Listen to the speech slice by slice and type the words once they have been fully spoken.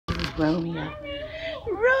Romeo.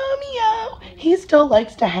 Romeo! He still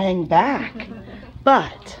likes to hang back.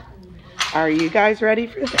 But, are you guys ready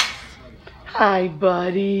for this? Hi,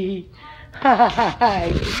 buddy.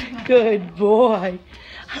 Hi. Good boy.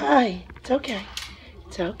 Hi. It's okay.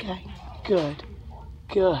 It's okay. Good.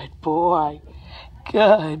 Good boy.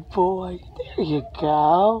 Good boy. There you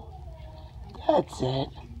go. That's it.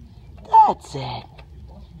 That's it.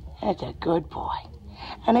 That's a good boy.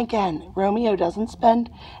 And again, Romeo doesn't spend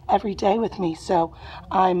every day with me, so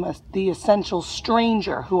I'm the essential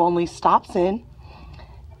stranger who only stops in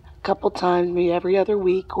a couple times, maybe every other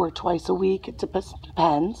week or twice a week. It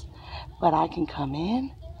depends. But I can come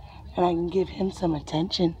in and I can give him some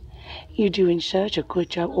attention. You're doing such a good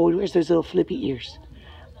job. Oh, where's those little flippy ears?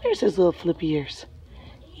 Where's those little flippy ears?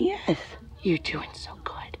 Yes, you're doing so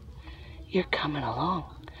good. You're coming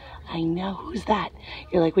along. I know. Who's that?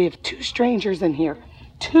 You're like, we have two strangers in here.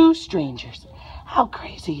 Two strangers. How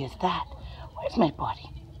crazy is that? Where's my buddy?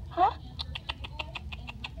 Huh?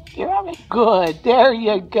 You're having good. There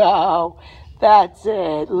you go. That's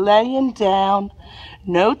it. Laying down.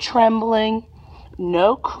 No trembling.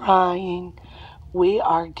 No crying. We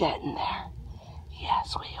are getting there.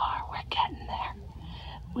 Yes, we are. We're getting there.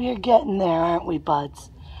 We're getting there, aren't we,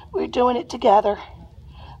 buds? We're doing it together.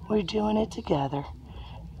 We're doing it together.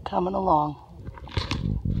 Coming along.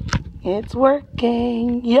 It's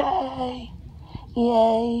working. Yay.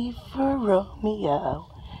 Yay for Romeo.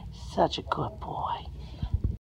 Such a good boy.